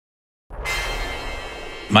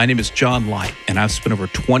My name is John Light, and I've spent over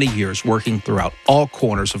 20 years working throughout all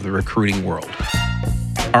corners of the recruiting world.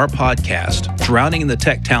 Our podcast, Drowning in the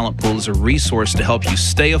Tech Talent Pool, is a resource to help you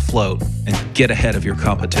stay afloat and get ahead of your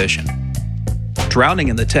competition. Drowning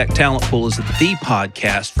in the Tech Talent Pool is the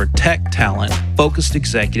podcast for tech talent-focused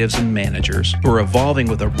executives and managers who are evolving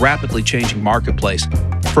with a rapidly changing marketplace,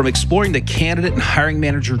 from exploring the candidate and hiring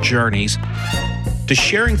manager journeys to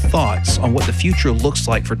sharing thoughts on what the future looks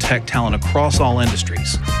like for tech talent across all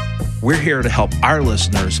industries. We're here to help our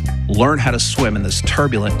listeners learn how to swim in this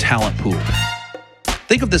turbulent talent pool.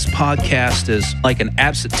 Think of this podcast as like an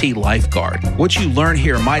absentee lifeguard. What you learn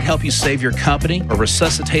here might help you save your company or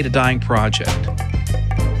resuscitate a dying project.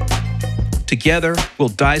 Together, we'll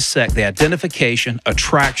dissect the identification,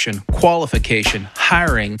 attraction, qualification,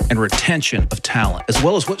 hiring, and retention of talent, as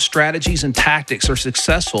well as what strategies and tactics are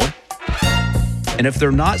successful. And if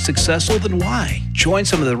they're not successful, then why? Join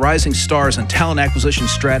some of the rising stars in talent acquisition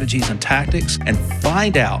strategies and tactics and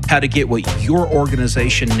find out how to get what your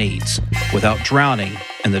organization needs without drowning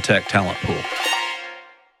in the tech talent pool.